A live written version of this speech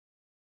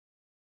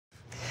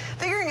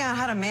out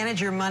how to manage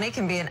your money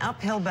can be an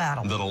uphill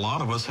battle. That a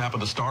lot of us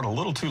happen to start a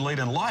little too late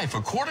in life.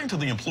 According to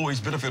the Employees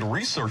Benefit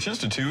Research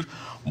Institute,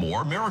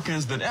 more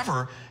Americans than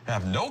ever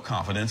have no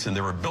confidence in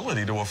their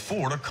ability to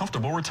afford a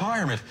comfortable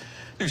retirement.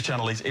 News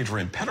Channel 8's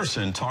Adrian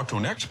Pedersen talked to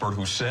an expert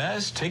who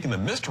says taking the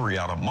mystery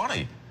out of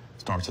money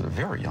starts at a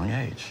very young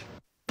age.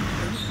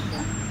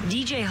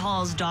 DJ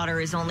Hall's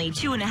daughter is only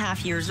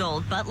 2.5 years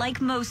old, but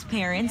like most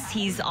parents,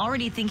 he's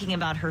already thinking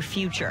about her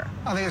future.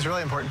 I think it's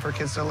really important for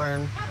kids to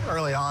learn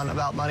early on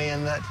about money,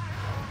 and that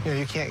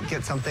you can't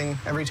get something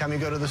every time you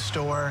go to the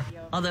store.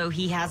 Although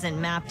he hasn't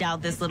mapped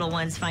out this little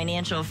one's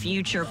financial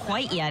future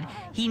quite yet,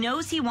 he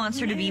knows he wants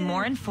her to be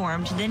more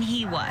informed than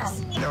he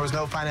was. There was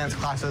no finance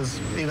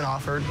classes even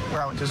offered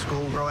where I went to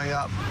school growing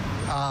up.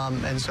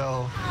 And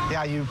so,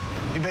 yeah, you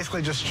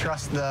basically just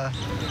trust the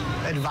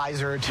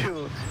advisor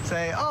to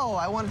say, oh,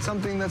 I want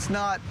something that's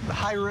not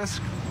high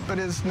risk, but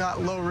is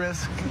not low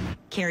risk.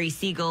 Kerry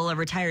Siegel, a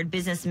retired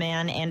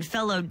businessman and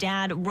fellow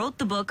dad, wrote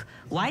the book,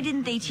 Why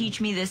Didn't They Teach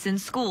Me This in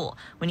School?,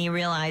 when he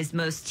realized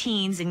most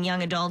teens and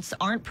young adults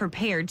aren't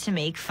prepared to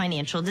make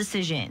financial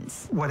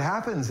decisions. What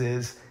happens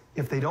is,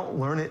 if they don't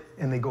learn it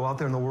and they go out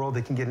there in the world,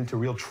 they can get into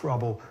real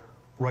trouble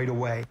right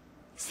away.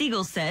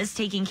 Siegel says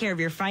taking care of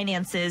your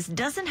finances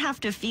doesn't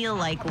have to feel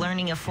like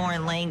learning a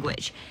foreign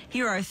language.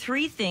 Here are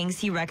 3 things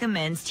he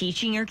recommends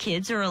teaching your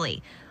kids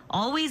early.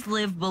 Always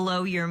live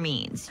below your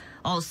means.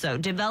 Also,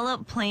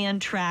 develop, plan,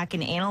 track,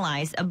 and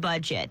analyze a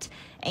budget.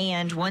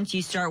 And once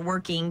you start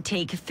working,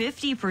 take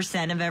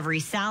 50% of every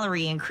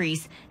salary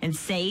increase and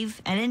save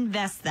and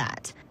invest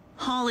that.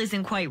 Hall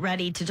isn't quite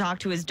ready to talk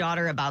to his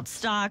daughter about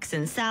stocks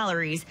and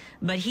salaries,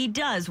 but he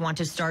does want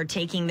to start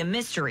taking the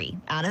mystery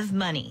out of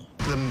money.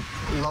 The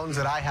loans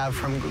that I have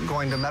from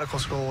going to medical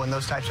school and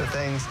those types of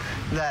things,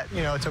 that,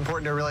 it's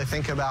important to really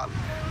think about,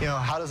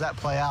 how does that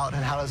play out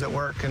and how does it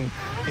work? And,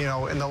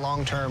 in the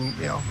long term,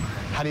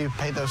 how do you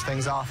pay those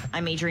things off?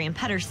 I'm Adrian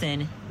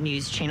Pedersen,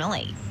 News Channel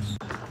 8.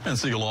 And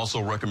Siegel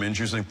also recommends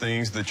using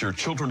things that your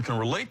children can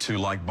relate to,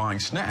 like buying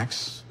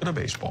snacks at a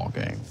baseball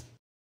game.